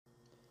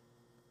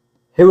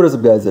Hey, what is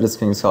up guys, it is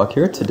King Sock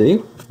here.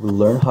 Today we'll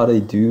learn how to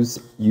use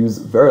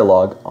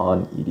Verilog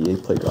on EDA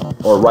Playground,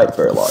 or write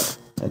Verilog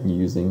and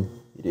using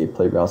EDA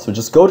Playground. So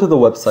just go to the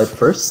website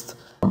first.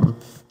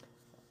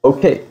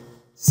 Okay,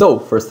 so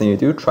first thing you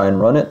do, try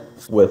and run it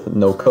with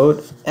no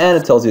code, and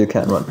it tells you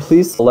can't run.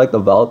 Please select the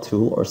valid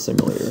tool or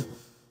simulator.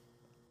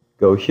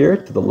 Go here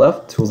to the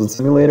left, Tools and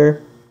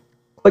Simulator,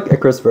 click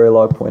Icarus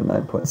Verilog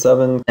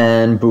 0.9.7,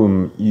 and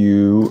boom,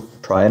 you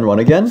try and run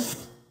again.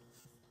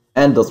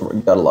 And it doesn't work,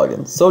 you gotta log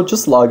in. So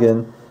just log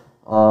in.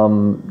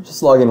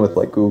 Just log in with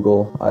like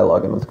Google. I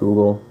log in with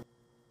Google.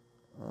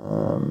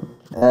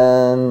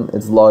 And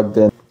it's logged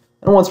in.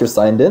 And once you're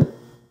signed in,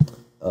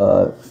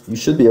 you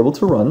should be able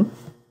to run.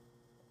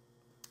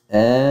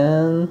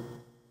 And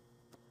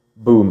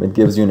boom, it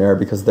gives you an error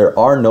because there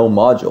are no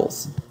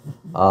modules.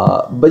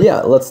 But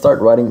yeah, let's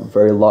start writing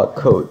Verilog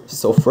code.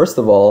 So first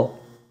of all,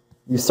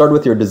 you start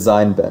with your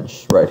design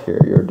bench right here,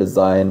 your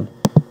design,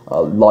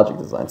 logic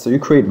design. So you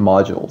create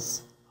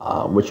modules.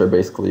 Which are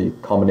basically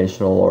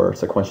combinational or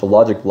sequential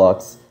logic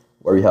blocks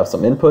where you have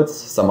some inputs,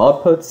 some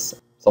outputs,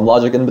 some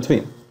logic in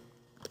between.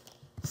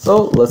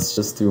 So let's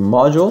just do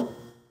module.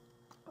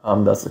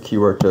 That's the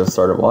keyword to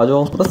start a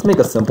module. Let's make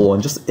a simple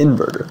one, just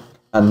inverter.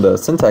 And the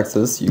syntax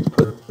is you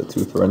put the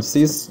two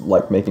parentheses,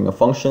 like making a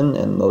function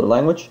in another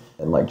language,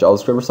 in like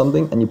JavaScript or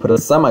something, and you put a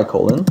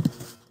semicolon,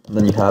 and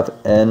then you have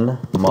n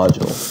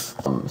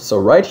module. So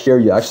right here,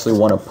 you actually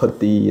want to put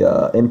the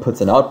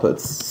inputs and outputs.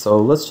 So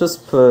let's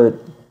just put,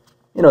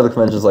 you know, the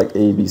convention is like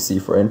A, B, C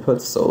for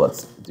inputs, so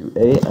let's do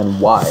A and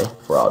Y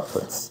for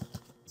outputs.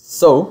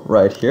 So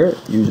right here,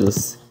 you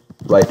just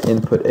write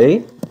input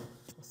A,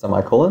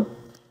 semicolon.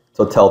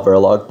 So tell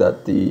Verilog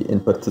that the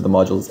input to the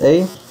module is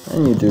A,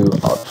 and you do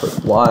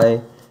output Y.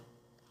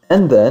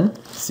 And then,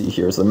 see,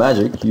 here's the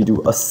magic, you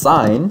do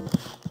assign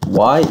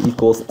Y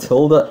equals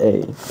tilde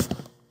A.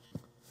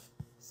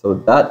 So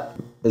that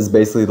is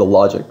basically the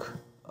logic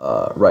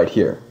right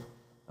here.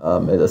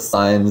 It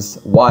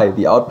assigns Y,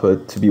 the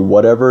output, to be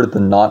whatever the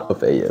not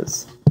of A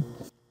is.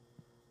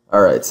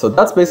 Alright, so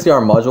that's basically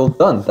our module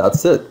done.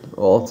 That's it.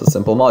 Well, it's a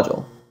simple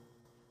module.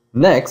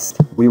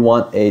 Next, we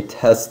want a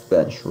test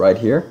bench right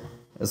here.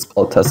 It's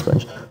called test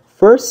bench.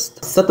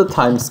 First, set the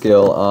time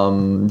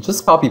scale.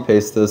 Just copy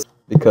paste this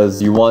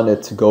because you want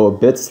it to go a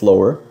bit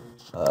slower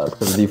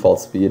because the default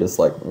speed is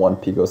like 1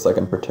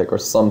 picosecond per tick or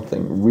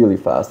something really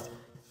fast.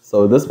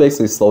 So this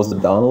basically slows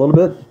it down a little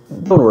bit.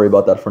 Don't worry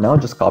about that for now,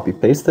 just copy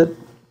paste it.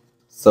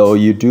 So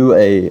you do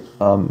a,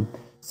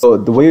 so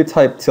the way you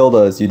type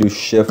tilde is you do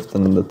shift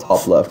in the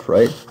top left,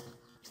 right?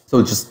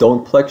 So just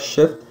don't click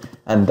shift,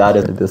 and that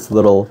is this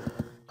little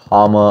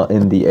comma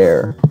in the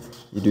air.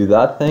 You do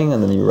that thing,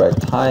 and then you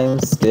write time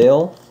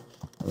scale,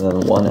 and then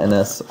 1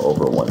 ns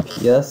over 1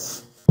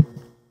 ps.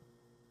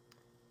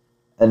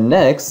 And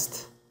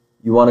next,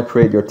 you want to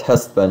create your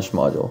test bench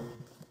module.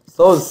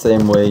 So the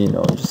same way, you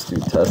know, just do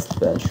test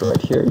bench right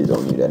here. You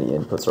don't need any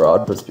inputs or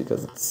outputs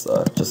because it's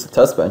just a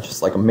test bench.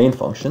 It's like a main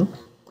function.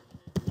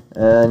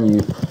 And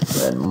you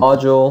then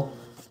module,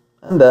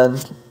 and then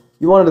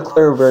you want to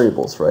declare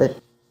variables, right?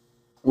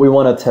 We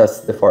want to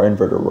test if our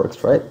inverter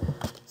works, right?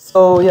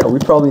 So yeah, we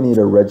probably need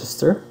a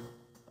register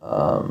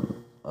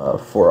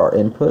for our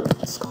input.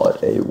 Let's call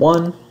it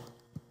A1.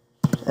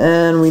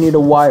 And we need a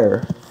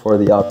wire for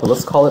the output.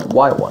 Let's call it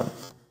Y1.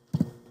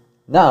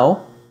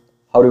 Now,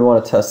 how do we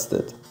want to test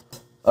it?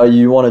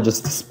 You want to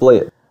just display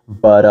it.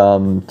 But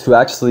to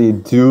actually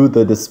do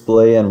the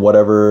display and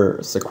whatever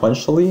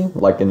sequentially,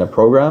 like in a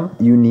program,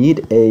 you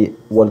need a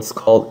what's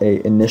called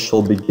a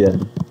initial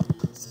begin.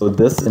 So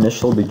this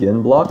initial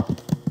begin block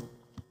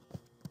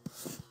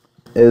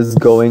is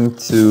going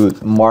to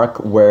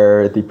mark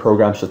where the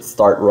program should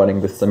start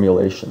running the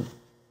simulation.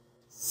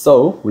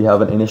 So we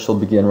have an initial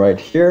begin right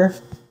here.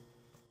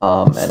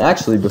 And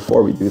actually,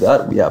 before we do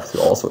that, we have to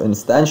also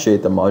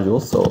instantiate the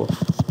module. So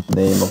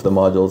name of the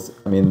modules,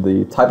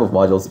 the type of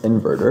module is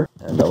inverter.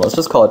 And let's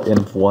just call it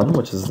inv1,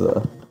 which is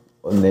the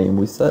name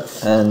we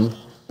set. And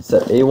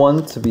set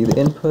A1 to be the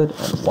input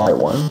and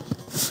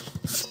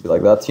Y1 to be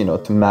like that, you know,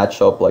 to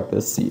match up like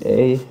this. See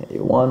A,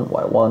 A1,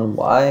 Y1,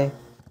 Y.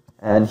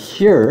 And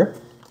here,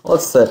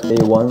 let's set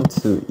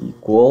A1 to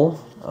equal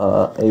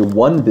a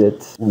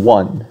 1-bit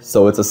 1.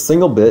 So it's a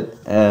single bit,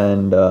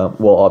 and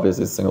well,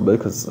 obviously it's a single bit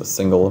because it's a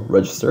single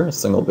register, a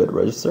single bit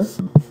register.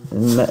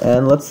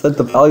 And let's set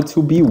the value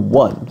to be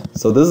 1.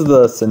 So this is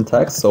the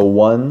syntax. So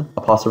 1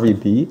 apostrophe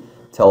B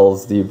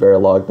tells the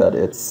Verilog that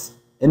it's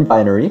in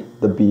binary.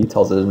 The B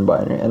tells it in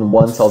binary, and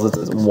 1 tells it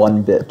it's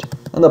 1 bit.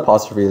 And the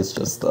apostrophe is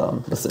just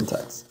the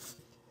syntax.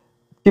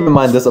 Keep in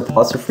mind this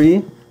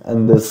apostrophe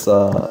and this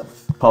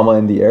comma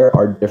in the air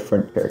are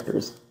different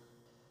characters.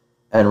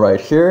 And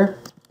right here,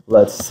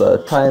 let's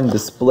try and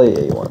display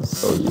A1.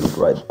 So you would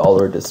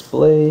write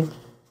 $display,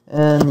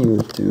 and you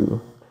would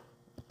do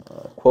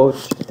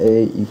quote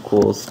A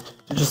equals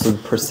just a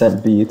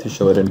 %B to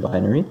show it in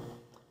binary.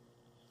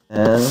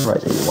 And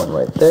write A1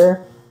 right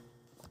there.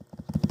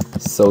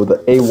 So the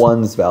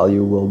A1's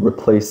value will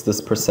replace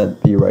this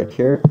 %B right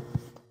here.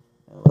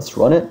 And let's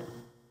run it.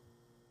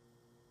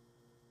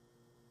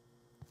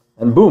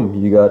 And boom,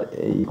 you got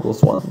a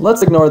equals 1.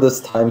 Let's ignore this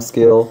time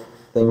scale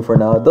thing for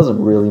now. It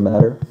doesn't really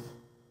matter.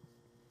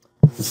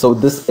 So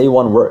this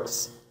a1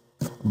 works.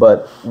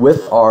 But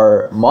with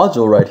our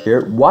module right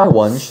here,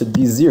 y1 should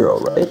be 0,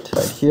 right?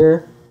 Right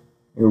here,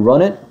 you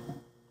run it.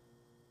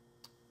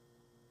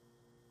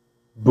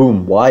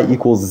 Boom, y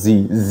equals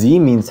z. Z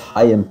means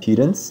high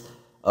impedance.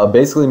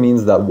 Basically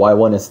means that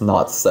y1 is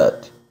not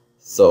set.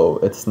 So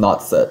it's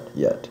not set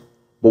yet.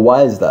 But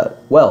why is that?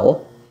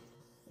 Well,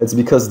 it's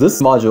because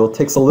this module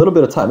takes a little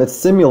bit of time. It's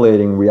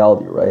simulating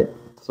reality, right?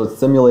 So it's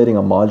simulating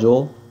a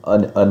module,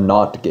 a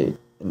NOT gate,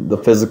 the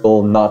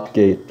physical NOT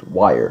gate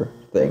wire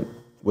thing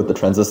with the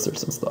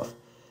transistors and stuff.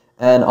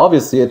 And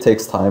obviously it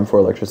takes time for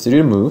electricity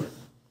to move.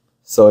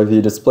 So if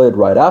you display it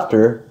right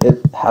after,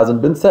 it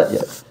hasn't been set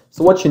yet.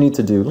 So what you need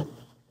to do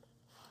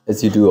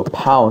is you do a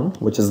pound,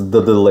 which is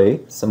the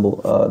delay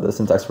symbol, the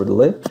syntax for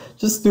delay.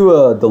 Just do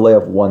a delay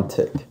of 1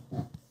 tick.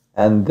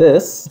 And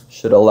this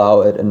should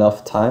allow it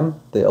enough time,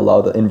 they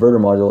allow the inverter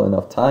module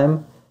enough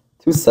time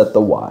to set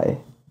the y.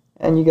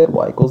 And you get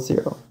y equals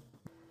 0.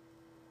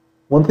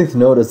 One thing to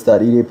note is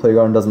that EDA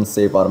Playground doesn't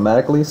save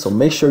automatically, so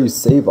make sure you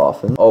save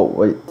often. Oh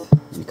wait,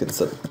 you can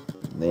set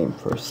name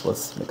first.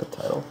 Let's make a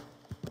title.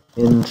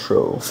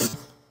 Intro.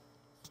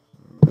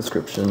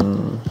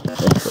 Description,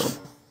 intro.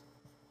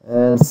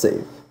 And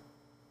save.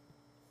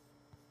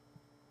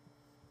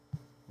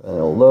 And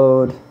it'll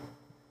load.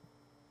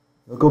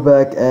 You'll go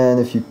back, and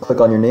if you click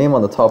on your name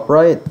on the top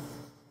right,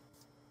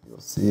 you'll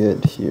see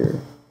it here,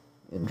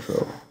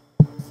 intro.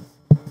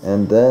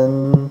 And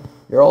then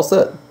you're all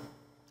set.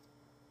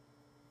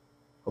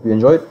 Hope you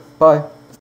enjoyed. Bye.